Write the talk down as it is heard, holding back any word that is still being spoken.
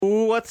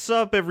What's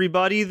up,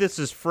 everybody? This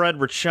is Fred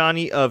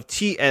Ricciani of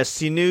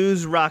TSC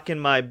News, rocking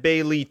my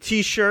Bayley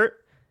t-shirt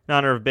in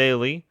honor of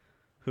Bayley,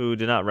 who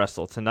did not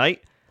wrestle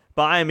tonight.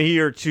 But I am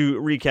here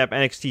to recap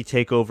NXT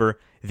TakeOver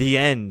The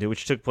End,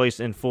 which took place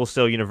in Full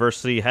Sail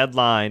University,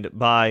 headlined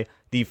by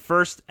the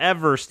first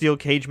ever steel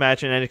cage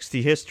match in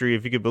NXT history,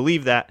 if you could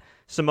believe that,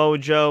 Samoa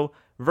Joe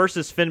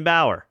versus Finn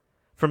Balor.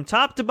 From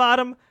top to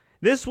bottom,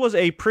 this was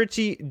a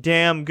pretty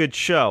damn good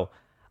show.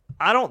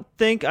 I don't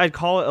think I'd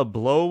call it a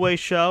blowaway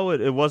show.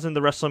 It wasn't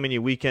the WrestleMania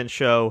weekend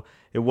show.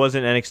 It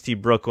wasn't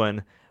NXT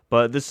Brooklyn.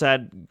 But this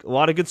had a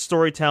lot of good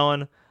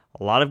storytelling,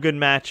 a lot of good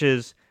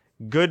matches,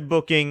 good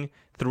booking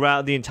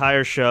throughout the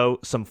entire show,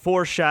 some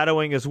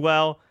foreshadowing as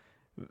well.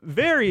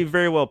 Very,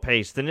 very well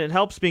paced, and it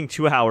helps being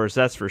 2 hours,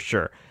 that's for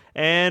sure.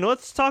 And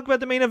let's talk about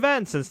the main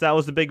event, since that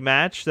was the big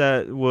match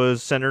that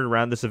was centered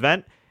around this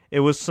event. It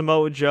was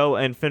Samoa Joe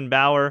and Finn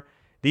Balor.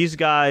 These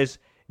guys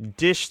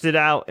dished it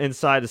out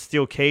inside the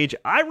steel cage.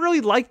 I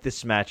really like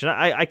this match, and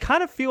I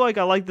kind of feel like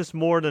I like this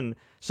more than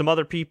some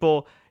other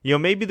people. You know,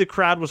 maybe the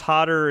crowd was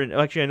hotter, and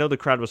actually I know the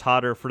crowd was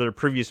hotter for their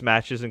previous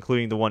matches,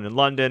 including the one in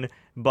London,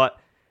 but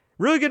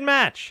really good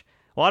match.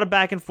 A lot of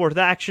back and forth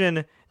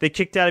action. They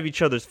kicked out of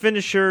each other's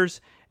finishers,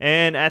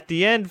 and at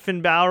the end,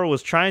 Finn Balor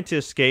was trying to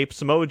escape.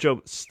 Samoa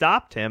Joe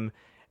stopped him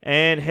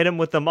and hit him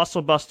with a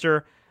muscle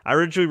buster. I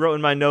originally wrote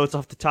in my notes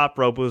off the top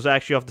rope, but it was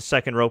actually off the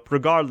second rope.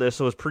 Regardless,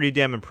 it was pretty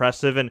damn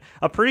impressive and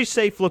a pretty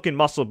safe-looking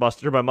muscle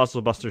buster by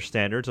muscle buster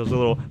standards. I was a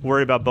little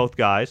worried about both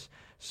guys.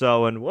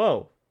 So, and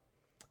whoa,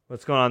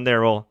 what's going on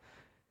there? Well,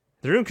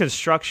 they're doing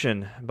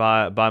construction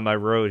by my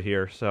road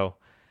here. So,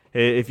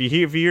 if you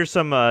hear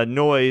some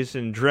noise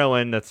and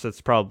drilling, that's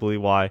probably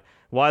why.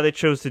 Why they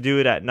chose to do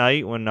it at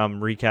night when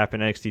I'm recapping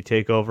NXT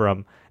TakeOver,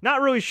 I'm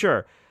not really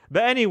sure.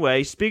 But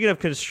anyway, speaking of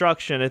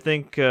construction, I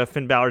think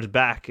Finn Balor's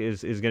back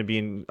is going to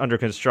be under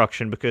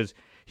construction because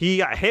he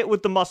got hit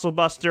with the muscle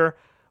buster.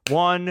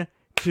 1,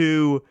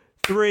 2,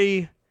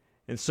 3,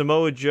 and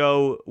Samoa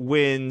Joe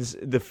wins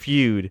the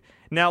feud.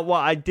 Now, what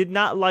I did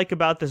not like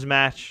about this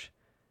match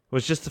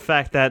was just the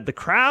fact that the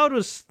crowd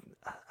was,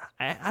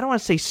 I don't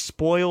want to say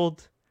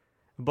spoiled,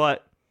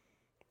 but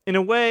in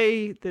a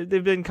way,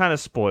 they've been kind of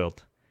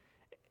spoiled.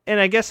 And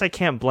I guess I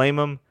can't blame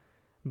them,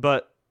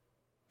 but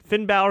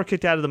Finn Balor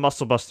kicked out of the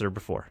muscle buster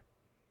before.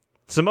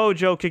 Samoa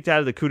Joe kicked out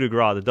of the coup de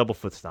grace, the double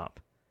foot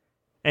stomp.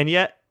 And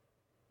yet,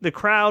 the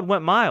crowd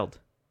went mild.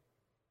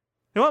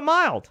 They went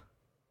mild.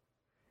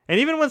 And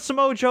even when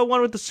Samoa Joe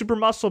won with the super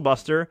muscle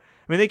buster,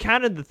 I mean, they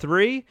counted the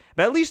 3,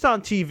 but at least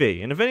on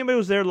TV. And if anybody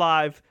was there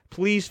live,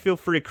 please feel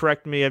free to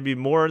correct me. I'd be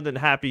more than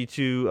happy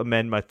to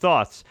amend my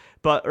thoughts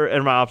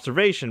and my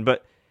observation.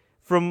 But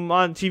from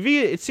on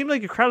TV, it seemed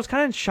like the crowd was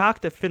kind of in shock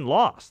that Finn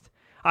lost.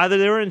 Either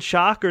they were in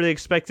shock or they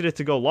expected it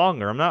to go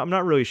longer. I'm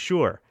not really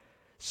sure.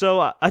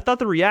 So I thought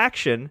the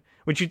reaction,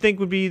 which you'd think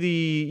would be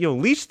the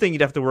least thing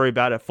you'd have to worry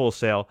about at Full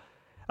Sail,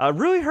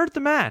 really hurt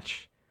the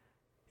match.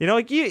 You know,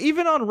 like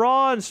even on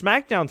Raw and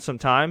SmackDown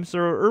sometimes,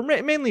 or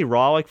mainly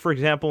Raw. Like for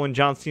example, when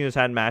John Cena's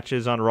had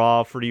matches on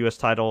Raw for the U.S.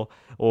 title,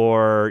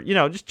 or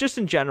just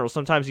in general,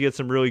 sometimes you get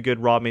some really good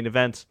Raw main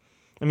events.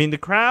 I mean, the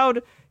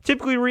crowd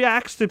typically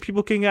reacts to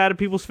people kicking out of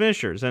people's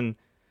finishers, and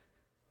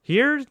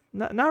here,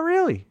 not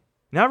really.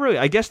 Not really.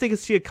 I guess they could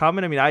see it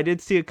coming. I mean, I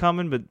did see it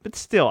coming, but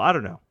still, I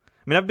don't know.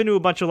 I mean, I've been to a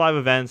bunch of live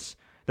events.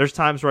 There's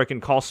times where I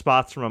can call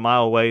spots from a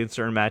mile away in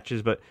certain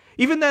matches, but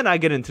even then I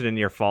get into the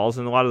near falls,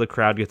 and a lot of the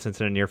crowd gets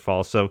into the near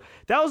falls. So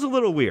that was a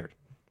little weird.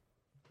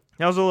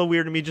 That was a little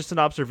weird to me, just an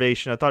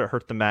observation. I thought it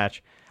hurt the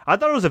match. I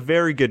thought it was a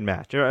very good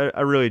match. I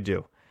really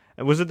do.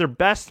 And was it their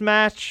best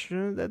match?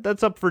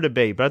 That's up for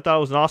debate, but I thought it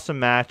was an awesome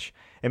match.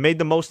 It made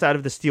the most out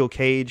of the steel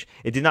cage.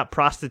 It did not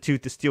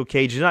prostitute the steel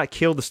cage. It did not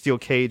kill the steel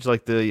cage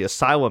like the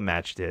Asylum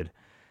match did.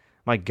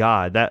 My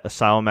God, that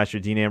Asylum match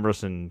with Dean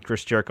Ambrose and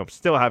Chris Jericho, I'm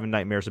still having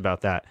nightmares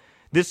about that.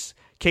 This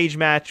cage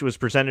match was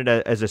presented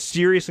as a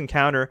serious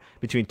encounter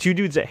between 2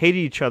 dudes that hated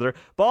each other,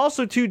 but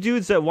also 2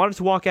 dudes that wanted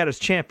to walk out as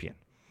champion.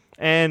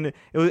 And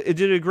it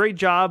did a great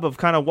job of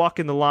kind of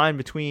walking the line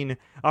between,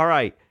 all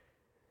right,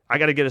 I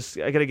gotta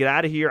get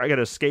out of here. I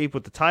gotta escape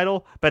with the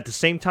title. But at the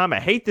same time, I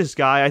hate this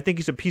guy. I think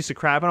he's a piece of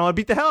crap, and I want to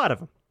beat the hell out of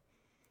him.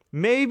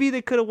 Maybe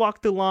they could have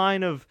walked the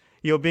line of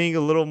being a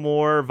little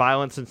more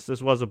violent, since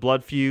this was a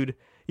blood feud.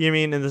 You know what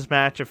I mean? In this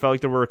match, I felt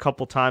like there were a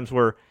couple times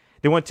where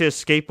they went to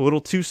escape a little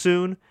too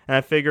soon, and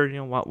I figured,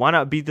 why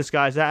not beat this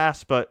guy's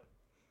ass? But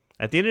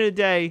at the end of the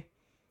day,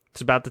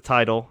 it's about the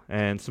title,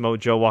 and Samoa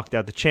Joe walked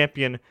out the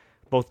champion.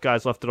 Both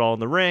guys left it all in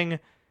the ring.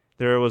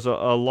 There was a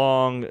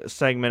long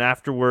segment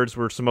afterwards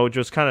where Samoa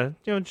Joe's kind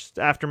of, just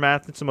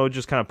aftermath, and Samoa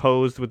just kind of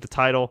posed with the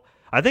title.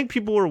 I think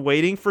people were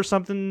waiting for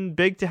something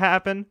big to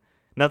happen.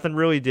 Nothing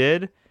really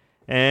did.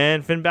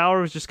 And Finn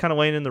Balor was just kind of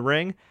laying in the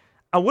ring.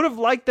 I would have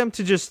liked them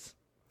to just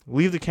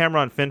leave the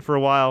camera on Finn for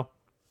a while,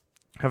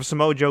 have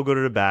Samoa Joe go to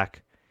the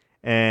back,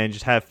 and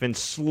just have Finn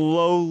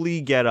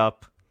slowly get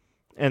up,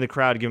 and the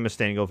crowd give him a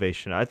standing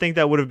ovation. I think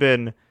that would have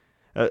been,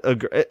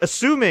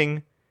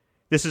 assuming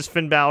this is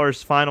Finn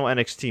Balor's final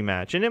NXT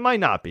match, and it might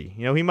not be.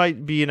 You know, he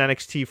might be in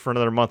NXT for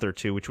another month or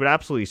two, which would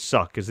absolutely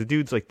suck because the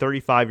dude's like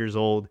 35 years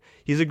old.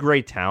 He's a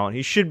great talent.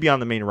 He should be on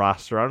the main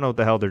roster. I don't know what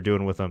the hell they're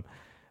doing with him,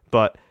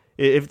 but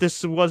if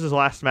this was his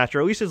last match,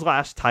 or at least his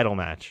last title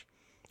match,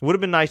 it would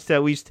have been nice to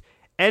at least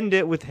end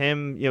it with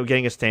him, you know,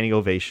 getting a standing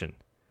ovation.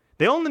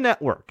 They own the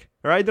network,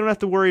 all right? They don't have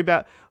to worry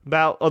about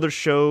other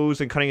shows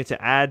and cutting it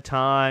to ad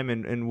time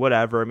and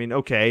whatever. I mean,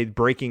 okay,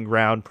 Breaking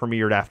Ground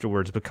premiered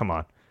afterwards, but come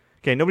on.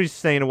 Okay, nobody's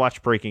staying to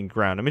watch Breaking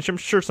Ground. I mean, I'm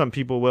sure some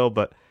people will,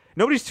 but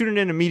nobody's tuning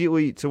in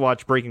immediately to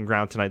watch Breaking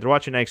Ground tonight. They're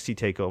watching NXT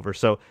TakeOver.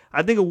 So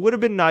I think it would have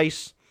been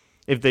nice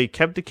if they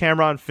kept the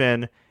camera on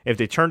Finn, if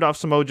they turned off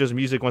Samoa Joe's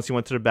music once he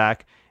went to the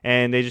back,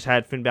 and they just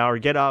had Finn Balor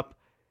get up,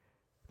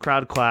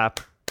 crowd clap.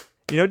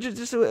 You know,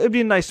 just it'd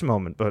be a nice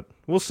moment, but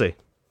we'll see.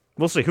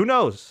 We'll see. Who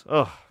knows?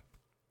 Ugh.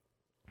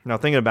 Now,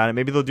 thinking about it,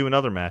 maybe they'll do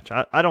another match.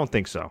 I don't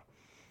think so.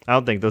 I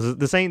don't think.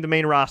 This ain't the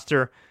main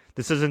roster.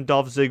 This isn't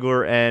Dolph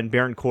Ziggler and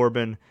Baron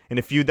Corbin in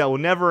a feud that will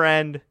never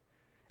end.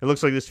 It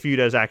looks like this feud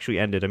has actually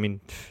ended. I mean,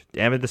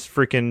 damn it, this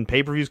freaking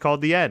pay-per-view is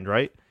called The End,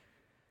 right?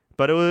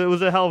 But it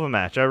was a hell of a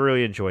match. I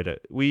really enjoyed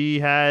it. We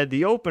had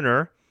the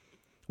opener,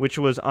 which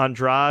was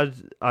Andrade,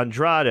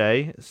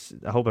 I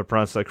hope I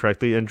pronounced that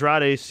correctly,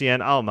 Andrade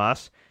Cien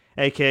Almas,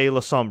 a.k.a. La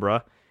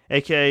Sombra,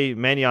 a.k.a.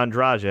 Manny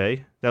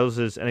Andrade, that was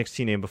his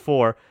NXT name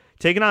before,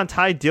 taking on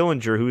Ty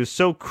Dillinger, who is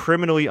so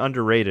criminally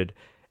underrated,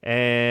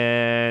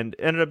 and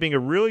ended up being a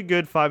really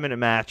good 5-minute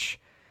match.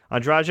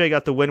 Andrade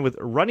got the win with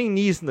running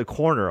knees in the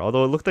corner,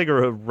 although it looked like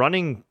a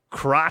running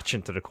crotch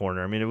into the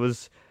corner. I mean, it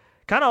was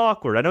kind of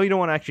awkward. I know you don't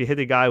want to actually hit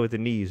the guy with the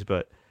knees,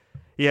 but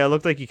yeah, it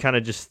looked like he kind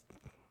of just,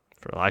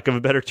 for lack of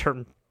a better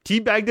term,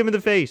 teabagged him in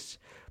the face,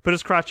 put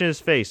his crotch in his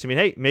face. I mean,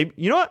 hey, maybe,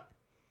 you know what?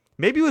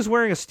 Maybe he was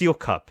wearing a steel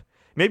cup.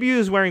 Maybe he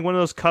was wearing one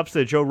of those cups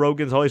that Joe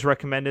Rogan's always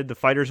recommended the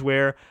fighters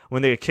wear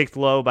when they get kicked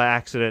low by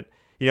accident.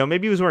 You know,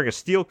 maybe he was wearing a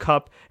steel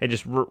cup and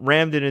just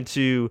rammed it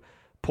into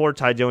poor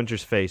Ty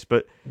Dillinger's face.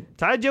 But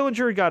Ty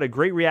Dillinger got a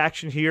great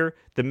reaction here.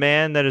 The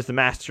man that is the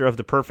master of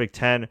the perfect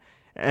 10.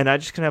 And I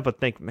just couldn't help but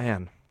think,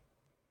 man,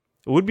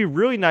 it would be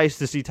really nice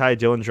to see Ty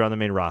Dillinger on the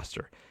main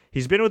roster.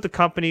 He's been with the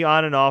company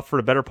on and off for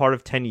the better part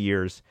of 10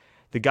 years.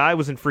 The guy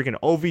was in freaking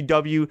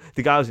OVW.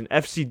 The guy was in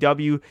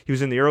FCW. He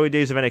was in the early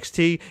days of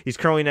NXT. He's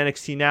currently in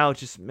NXT now.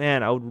 Just,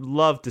 man, I would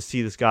love to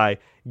see this guy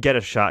get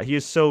a shot. He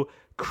is so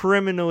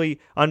criminally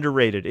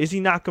underrated. Is he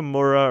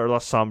Nakamura or La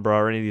Sombra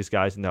or any of these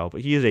guys? No,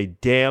 but he is a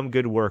damn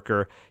good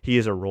worker. He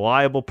is a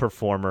reliable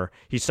performer.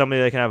 He's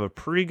somebody that can have a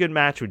pretty good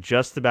match with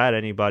just about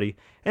anybody,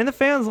 and the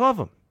fans love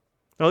him.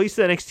 At least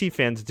the NXT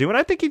fans do, and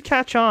I think he'd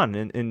catch on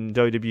in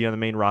WWE on the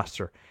main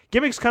roster.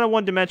 Gimmick's kind of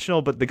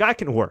one-dimensional, but the guy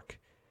can work.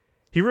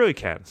 He really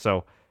can.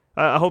 So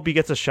I hope he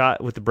gets a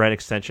shot with the brand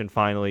extension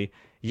finally.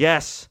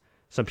 Yes,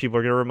 some people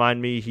are going to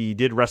remind me he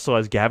did wrestle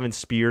as Gavin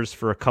Spears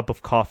for a cup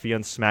of coffee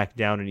on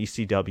SmackDown and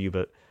ECW,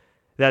 but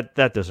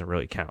that doesn't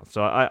really count.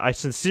 So I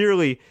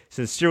sincerely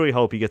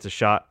hope he gets a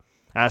shot.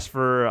 As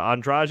for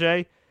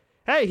Andrade,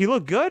 hey, he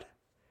looked good.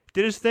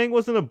 Did his thing,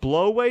 wasn't a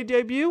blow-away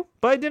debut,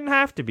 but it didn't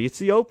have to be. It's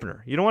the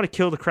opener. You don't want to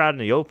kill the crowd in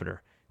the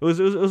opener. It was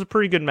a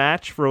pretty good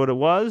match for what it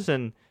was,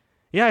 and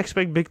yeah, I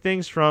expect big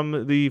things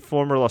from the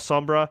former La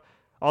Sombra,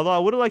 although I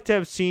would have liked to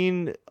have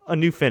seen a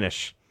new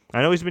finish.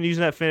 I know he's been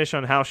using that finish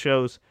on house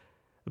shows,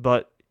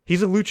 but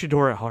he's a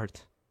luchador at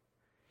heart.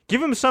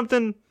 Give him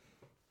something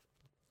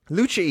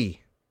lucha-y.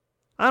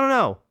 I don't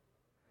know.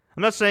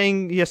 I'm not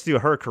saying he has to do a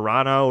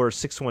Hurricanrana or a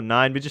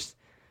 619, but just,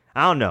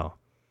 I don't know.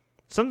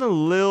 Something a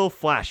little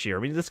flashier. I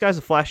mean, this guy's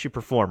a flashy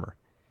performer.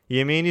 You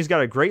know what I mean? He's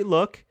got a great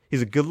look.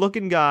 He's a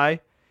good-looking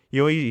guy.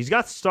 You know, he's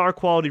got star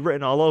quality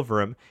written all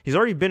over him. He's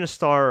already been a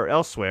star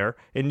elsewhere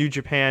in New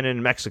Japan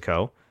and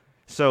Mexico.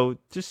 So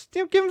just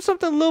give him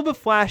something a little bit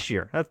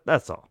flashier.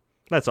 That's all.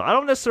 That's all. I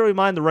don't necessarily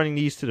mind the running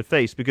knees to the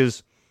face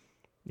because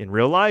in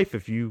real life,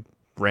 if you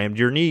rammed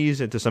your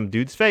knees into some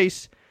dude's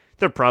face,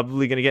 they're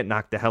probably going to get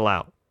knocked the hell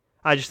out.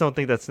 I just don't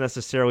think that's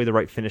necessarily the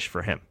right finish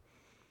for him.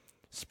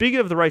 Speaking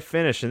of the right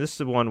finish, and this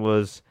one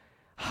was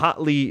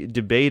hotly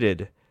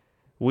debated,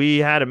 we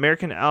had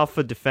American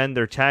Alpha defend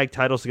their tag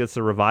titles against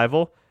the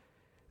Revival.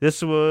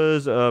 This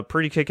was a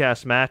pretty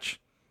kick-ass match.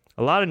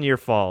 A lot of near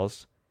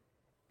falls.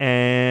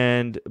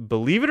 And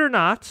believe it or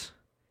not,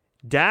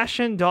 Dash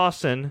and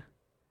Dawson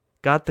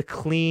got the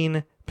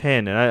clean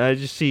pin. And I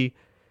just see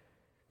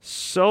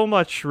so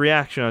much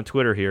reaction on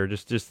Twitter here.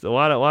 Just a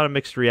lot of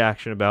mixed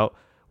reaction about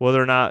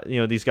whether or not, you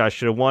know, these guys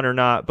should have won or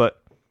not.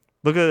 But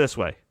look at it this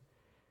way.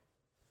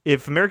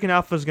 If American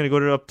Alpha is going to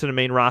go up to the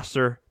main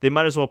roster, they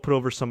might as well put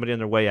over somebody on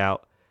their way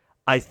out.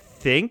 I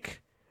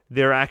think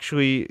they're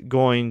actually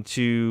going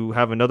to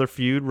have another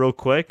feud real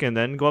quick and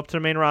then go up to the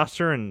main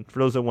roster. And for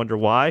those that wonder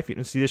why, if you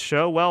didn't see this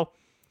show, well,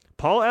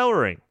 Paul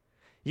Ellering.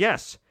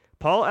 Yes,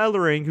 Paul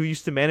Ellering, who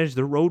used to manage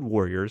the Road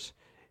Warriors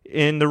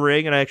in the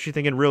ring, and I actually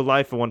think in real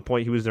life at one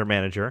point he was their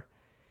manager.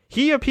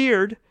 He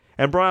appeared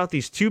and brought out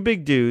these two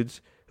big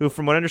dudes who,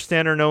 from what I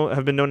understand,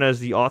 have been known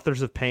as the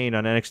authors of pain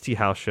on NXT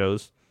house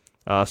shows.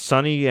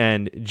 Sonny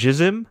and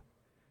Zim,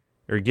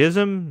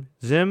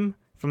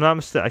 If I'm not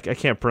mistaken, I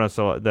can't pronounce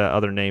the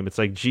other name. It's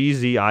like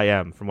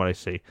GZIM from what I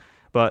see.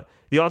 But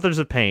the Authors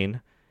of Pain,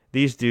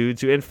 these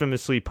dudes who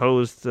infamously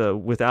posed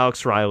with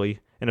Alex Riley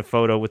in a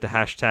photo with the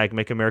hashtag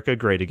Make America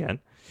Great Again.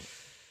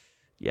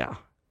 Yeah,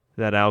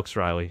 that Alex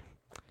Riley.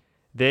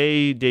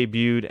 They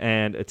debuted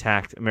and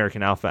attacked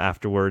American Alpha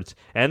afterwards.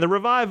 And the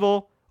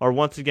Revival are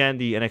once again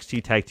the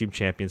NXT Tag Team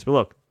Champions. But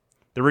look,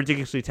 they're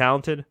ridiculously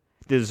talented.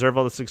 They deserve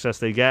all the success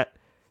they get.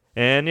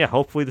 And yeah,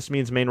 hopefully this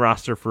means main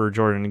roster for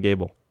Jordan and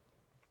Gable.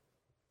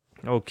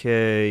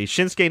 Okay,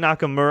 Shinsuke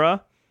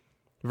Nakamura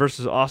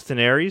versus Austin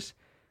Aries.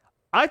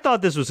 I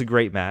thought this was a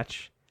great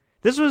match.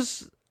 This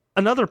was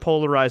another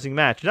polarizing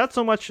match. Not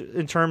so much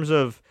in terms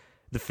of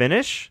the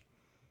finish,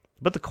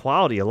 but the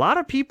quality. A lot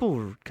of people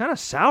were kind of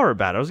sour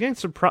about it. I was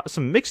getting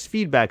some mixed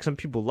feedback. Some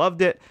people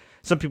loved it.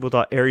 Some people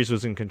thought Aries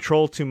was in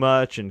control too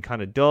much and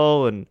kind of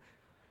dull. And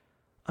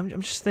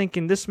I'm just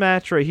thinking this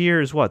match right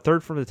here is what,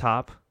 third from the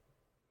top?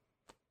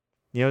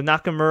 You know,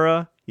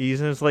 Nakamura,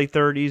 he's in his late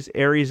 30s.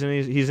 Aries,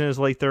 he's in his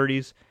late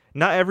 30s.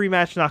 Not every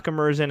match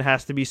Nakamura's in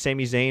has to be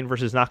Sami Zayn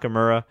versus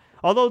Nakamura.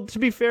 Although, to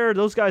be fair,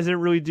 those guys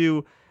didn't really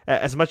do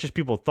as much as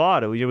people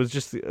thought. It was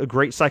just a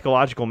great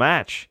psychological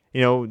match.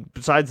 You know,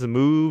 besides the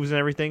moves and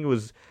everything, it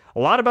was a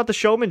lot about the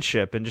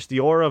showmanship and just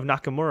the aura of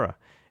Nakamura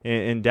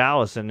in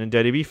Dallas and in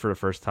WWE for the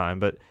first time.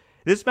 But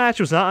this match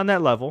was not on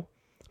that level.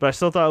 But I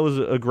still thought it was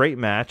a great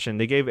match, and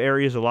they gave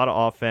Aries a lot of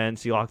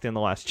offense. He locked in the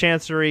last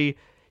Chancery.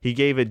 He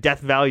gave a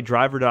Death Valley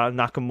driver to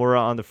Nakamura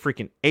on the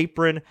freaking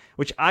apron,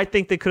 which I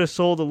think they could have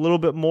sold a little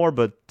bit more,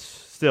 but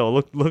still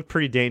looked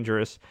pretty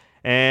dangerous.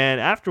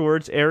 And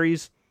afterwards,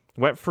 Aries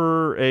went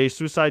for a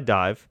suicide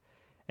dive,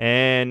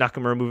 and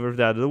Nakamura moved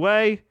out of the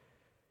way.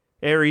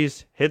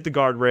 Aries hit the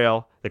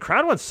guardrail. The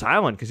crowd went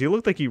silent because he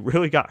looked like he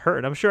really got hurt,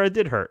 and I'm sure it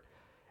did hurt.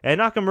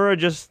 And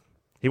Nakamura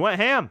he went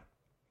ham.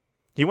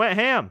 He went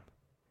ham.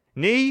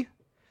 Knee,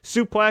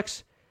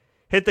 suplex,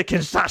 hit the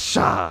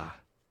Kinshasa.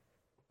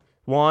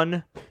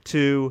 1,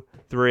 2,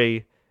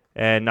 3,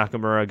 and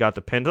Nakamura got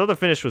the pin. The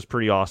finish was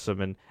pretty awesome,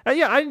 and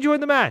yeah, I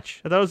enjoyed the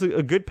match. I thought it was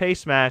a good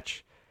pace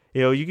match.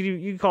 You know, you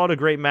could call it a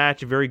great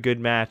match, a very good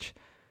match.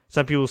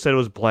 Some people said it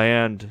was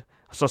bland.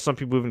 I saw some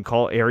people even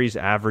call Aries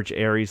average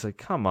Aries. Like,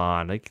 come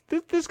on, like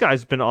this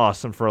guy's been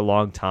awesome for a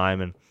long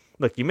time. And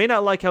look, you may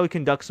not like how he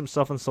conducts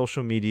himself on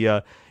social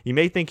media. You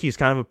may think he's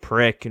kind of a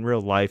prick in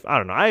real life. I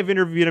don't know. I've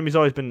interviewed him. He's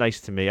always been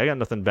nice to me. I got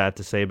nothing bad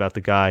to say about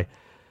the guy.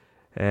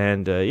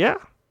 And yeah.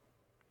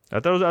 I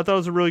thought it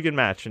was a really good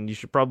match, and you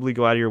should probably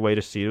go out of your way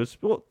to see it.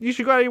 You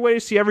should go out of your way to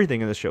see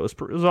everything in the show.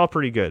 It was all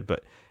pretty good,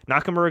 but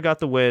Nakamura got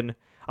the win.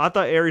 I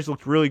thought Aries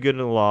looked really good in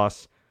the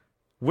loss.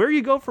 Where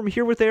you go from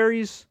here with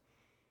Aries?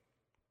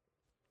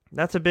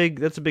 That's a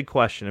big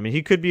question. I mean,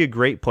 he could be a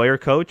great player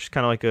coach,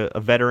 kind of like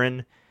a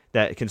veteran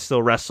that can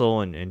still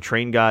wrestle and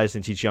train guys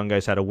and teach young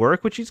guys how to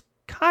work, which he's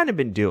kind of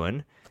been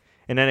doing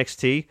in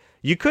NXT.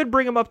 You could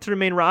bring him up to the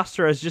main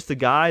roster as just a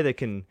guy that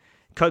can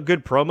cut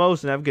good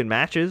promos and have good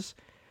matches.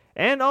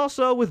 And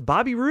also with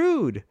Bobby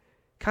Roode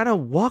kind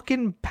of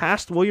walking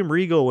past William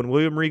Regal when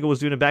William Regal was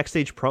doing a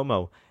backstage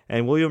promo,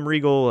 and William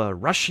Regal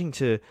rushing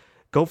to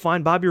go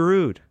find Bobby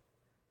Roode.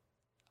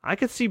 I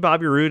could see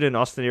Bobby Roode and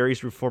Austin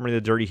Aries reforming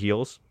the Dirty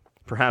Heels,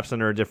 perhaps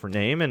under a different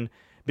name, and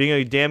being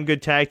a damn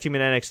good tag team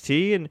in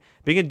NXT and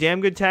being a damn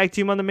good tag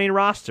team on the main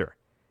roster.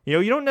 You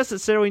know, you don't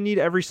necessarily need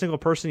every single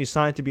person you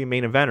sign to be a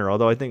main eventer,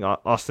 although I think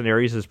Austin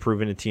Aries has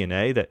proven in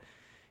TNA that,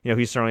 you know,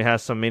 he certainly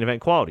has some main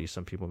event qualities.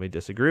 Some people may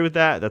disagree with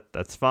that.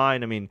 That's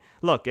fine. I mean,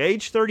 look,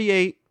 age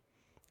 38,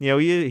 you know,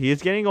 he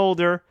is getting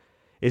older.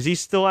 Is he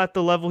still at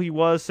the level he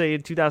was, say,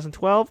 in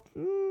 2012?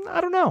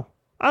 I don't know.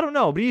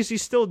 But is he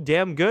still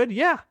damn good?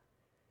 Yeah,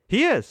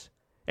 he is.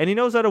 And he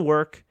knows how to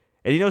work,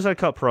 and he knows how to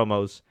cut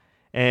promos.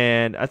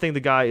 And I think the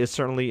guy is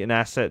certainly an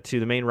asset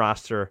to the main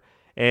roster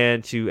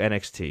and to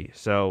NXT.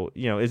 So,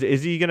 you know,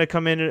 is he going to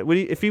come in?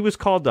 If he was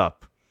called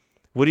up,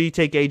 would he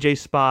take AJ's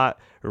spot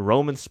or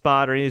Roman's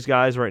spot or any of these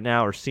guys right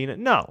now or Cena?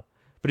 No.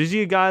 But is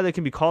he a guy that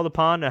can be called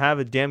upon to have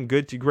a damn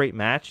good to great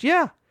match?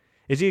 Yeah.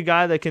 Is he a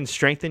guy that can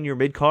strengthen your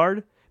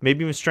mid-card?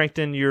 Maybe even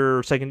strengthen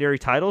your secondary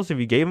titles if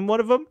you gave him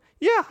one of them?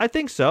 Yeah, I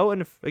think so.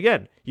 And if,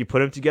 again, you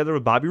put him together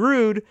with Bobby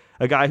Roode,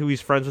 a guy who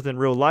he's friends with in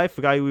real life,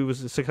 a guy who he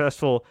was a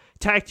successful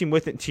tag team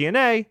with in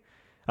TNA,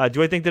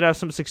 do I think they'd have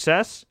some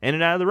success in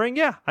and out of the ring?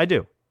 Yeah, I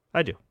do.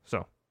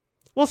 So,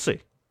 we'll see.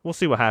 We'll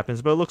see what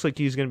happens. But it looks like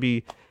he's going to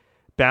be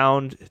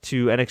bound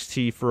to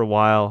NXT for a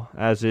while,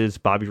 as is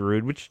Bobby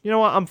Roode, which, you know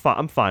what,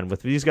 I'm fine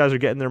with. These guys are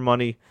getting their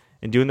money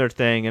and doing their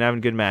thing and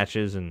having good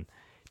matches and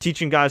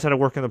teaching guys how to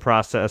work in the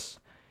process.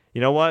 You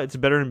know what? It's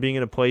better than being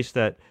in a place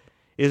that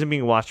isn't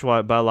being watched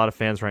by a lot of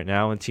fans right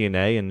now in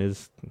TNA and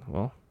is,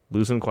 well,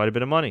 losing quite a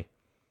bit of money.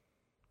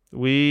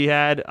 We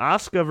had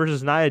Asuka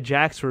versus Nia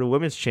Jax for the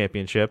Women's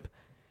Championship.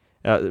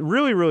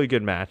 Really, really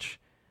good match.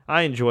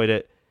 I enjoyed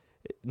it.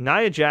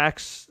 Nia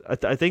Jax,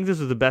 I think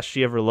this is the best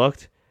she ever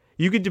looked.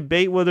 You could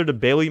debate whether the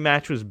Bayley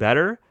match was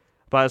better,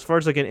 but as far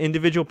as like an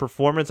individual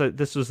performance,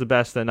 this was the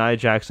best that Nia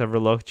Jax ever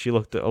looked. She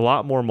looked a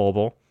lot more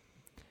mobile.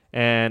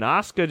 And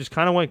Asuka just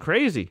kind of went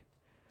crazy.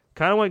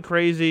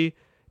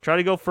 Tried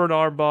to go for an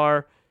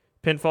armbar.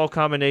 pinfall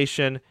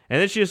combination,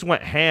 and then she just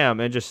went ham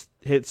and just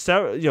hit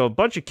a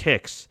bunch of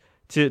kicks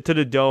to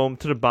the dome,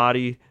 to the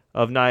body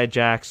of Nia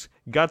Jax,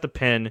 got the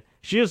pin.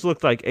 She just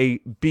looked like a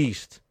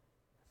beast.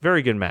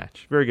 Very good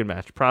match. Very good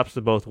match. Props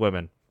to both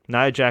women.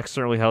 Nia Jax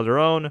certainly held her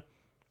own.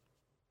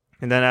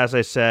 And then, as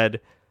I said,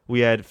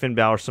 we had Finn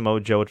Balor,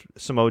 Samoa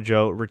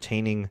Joe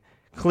retaining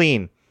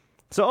clean.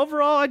 So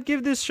overall, I'd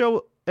give this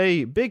show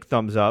a big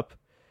thumbs up.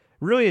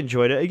 Really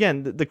enjoyed it.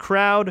 Again, the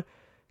crowd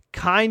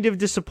kind of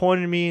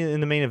disappointed me in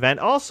the main event.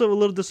 Also a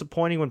little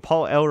disappointing when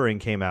Paul Ellering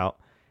came out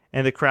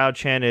and the crowd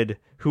chanted,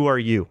 "Who are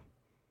you?"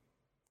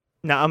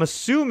 Now, I'm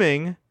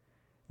assuming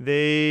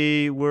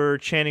they were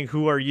chanting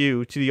 "Who are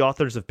you?" to the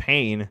Authors of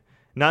Pain,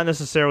 not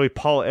necessarily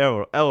Paul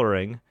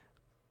Ellering,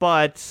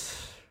 but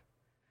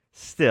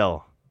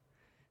still.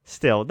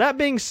 That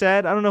being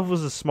said, I don't know if it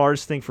was the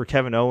smartest thing for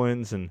Kevin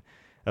Owens and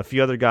a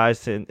few other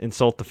guys to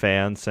insult the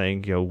fans,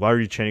 saying, why are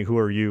you chanting "Who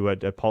are you"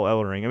 at Paul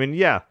Ellering? I mean,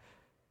 yeah,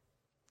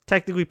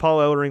 technically Paul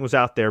Ellering was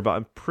out there, but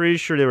I'm pretty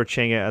sure they were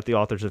chanting it at the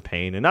Authors of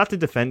Pain. And not to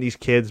defend these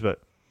kids,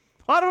 but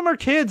a lot of them are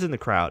kids in the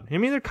crowd. I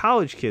mean, they're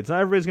college kids.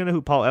 Not everybody's going to know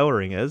who Paul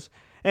Ellering is.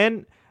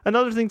 And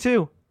another thing,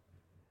 too,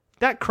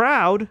 that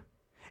crowd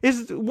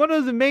is one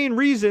of the main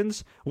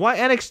reasons why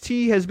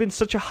NXT has been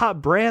such a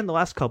hot brand the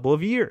last couple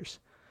of years.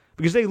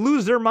 Because they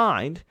lose their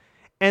mind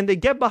and they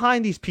get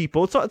behind these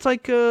people. It's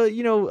like,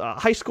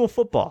 high school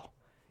football.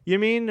 You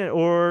know what I mean?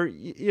 Or,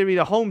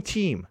 a home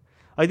team.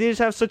 Like, they just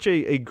have such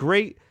a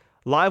great,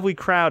 lively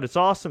crowd. It's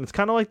awesome. It's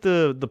kind of like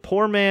the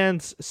poor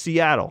man's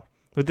Seattle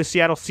with the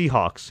Seattle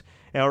Seahawks.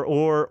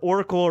 Or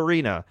Oracle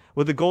Arena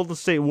with the Golden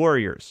State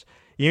Warriors.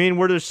 You mean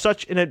where there's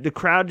the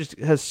crowd just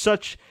has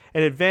such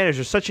an advantage,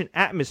 there's such an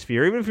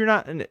atmosphere, even if you're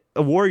not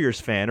a Warriors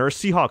fan or a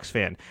Seahawks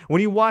fan.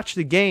 When you watch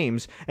the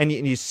games and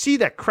you see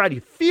that crowd,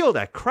 you feel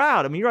that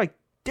crowd. I mean, you're like,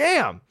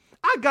 damn,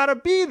 I gotta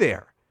be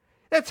there.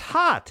 That's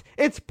hot.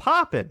 It's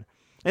popping.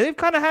 And they've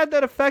kind of had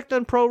that effect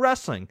on pro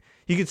wrestling.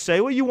 You could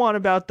say what you want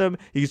about them.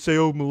 You could say,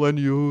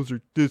 millennials or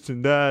this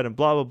and that and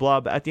blah, blah,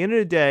 blah. But at the end of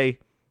the day,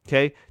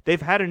 okay,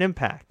 they've had an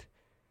impact.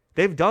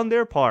 They've done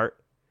their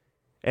part,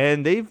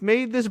 and they've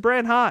made this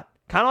brand hot.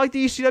 Kind of like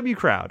the ECW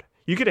crowd.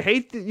 You could have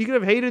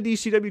hated the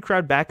ECW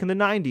crowd back in the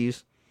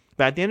 90s,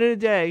 but at the end of the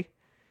day,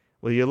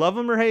 whether you love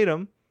them or hate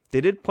them,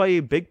 they did play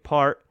a big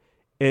part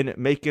in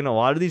making a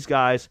lot of these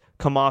guys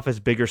come off as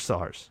bigger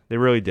stars. They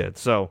really did.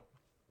 So,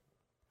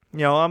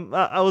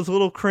 I was a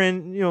little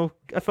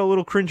I felt a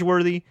little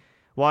cringeworthy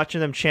watching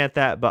them chant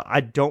that, but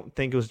I don't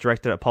think it was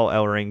directed at Paul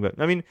Ellering.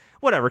 But I mean,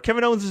 whatever.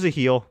 Kevin Owens is a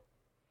heel.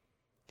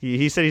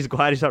 He said he's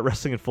glad he's not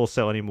wrestling in Full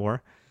Sail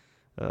anymore.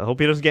 Hope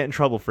he doesn't get in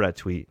trouble for that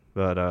tweet.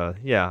 But, I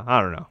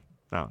don't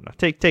know.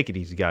 Take it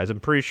easy, guys. I'm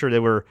pretty sure they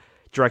were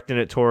directing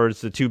it towards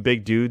the two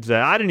big dudes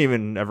that I didn't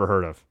even ever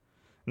heard of.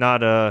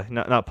 Not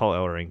Paul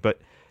Ellering. But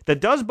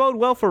that does bode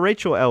well for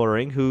Rachel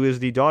Ellering, who is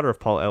the daughter of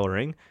Paul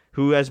Ellering,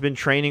 who has been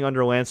training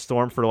under Lance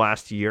Storm for the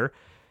last year.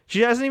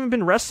 She hasn't even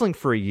been wrestling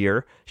for a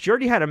year. She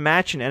already had a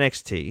match in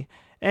NXT.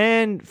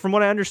 And from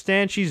what I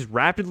understand, she's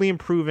rapidly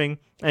improving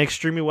and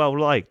extremely well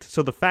liked.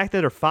 So the fact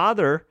that her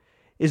father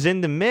is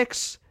in the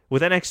mix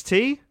with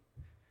NXT,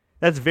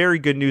 that's very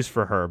good news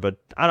for her. But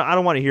I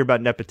don't want to hear about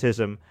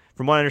nepotism.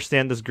 From what I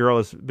understand, this girl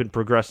has been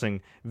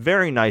progressing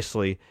very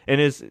nicely and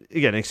is,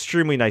 again, an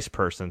extremely nice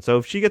person. So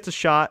if she gets a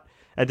shot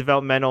at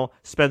developmental,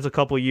 spends a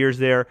couple years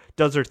there,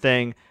 does her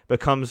thing,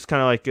 becomes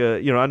kind of like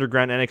a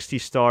underground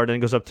NXT star, then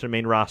goes up to the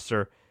main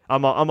roster,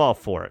 I'm all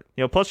for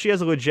it. Plus she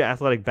has a legit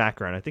athletic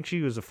background. I think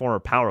she was a former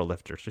power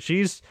lifter, so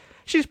she's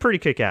pretty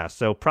kick-ass.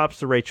 So props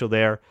to Rachel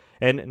there,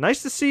 and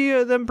nice to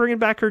see them bringing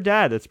back her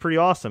dad. That's pretty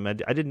awesome.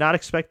 I did not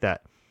expect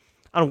that.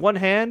 On one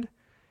hand,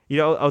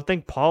 I would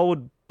think Paul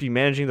would be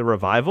managing the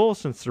Revival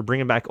since they're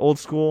bringing back Old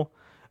School,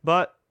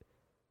 but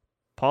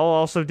Paul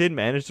also did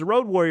manage the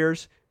Road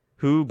Warriors,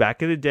 who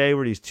back in the day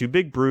were these two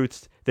big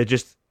brutes that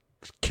just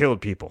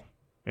killed people.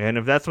 And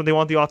if that's what they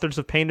want the Authors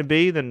of Pain to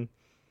be, then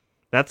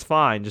that's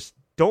fine. Just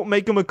don't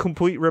make them a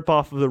complete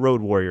ripoff of the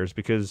Road Warriors,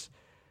 because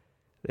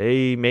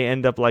they may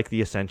end up like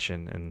the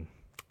Ascension. And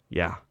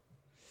yeah,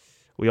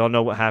 we all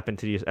know what happened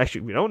to the...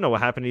 Actually, we don't know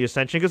what happened to the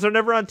Ascension because they're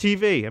never on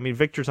TV. I mean,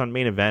 Victor's on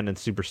Main Event and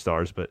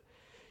Superstars, but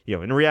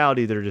in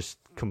reality, they're just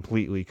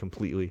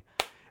completely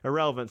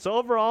irrelevant. So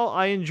overall,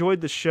 I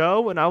enjoyed the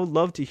show, and I would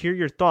love to hear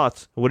your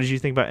thoughts. What did you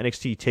think about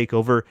NXT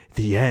TakeOver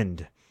The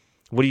End?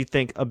 What do you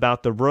think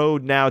about the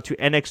road now to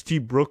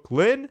NXT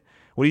Brooklyn?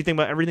 What do you think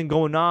about everything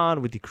going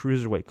on with the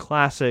Cruiserweight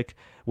Classic,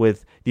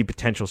 with the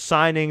potential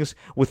signings,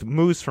 with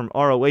Moose from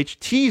ROH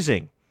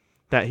teasing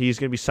that he's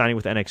going to be signing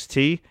with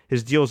NXT?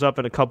 His deal's up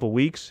in a couple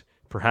weeks.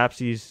 Perhaps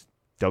he's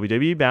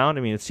WWE bound.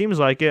 I mean, it seems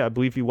like it. I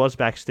believe he was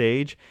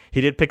backstage. He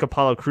did pick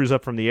Apollo Crews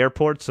up from the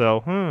airport,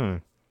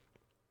 so,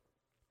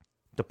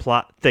 the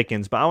plot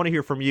thickens. But I want to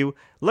hear from you.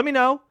 Let me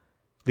know.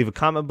 Leave a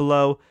comment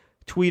below.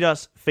 Tweet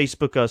us.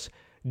 Facebook us.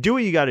 Do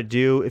what you got to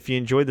do. If you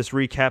enjoyed this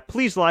recap,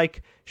 please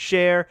like,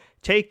 share,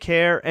 take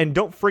care, and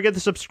don't forget to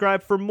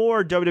subscribe for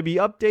more WWE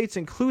updates,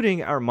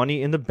 including our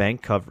Money in the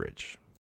Bank coverage.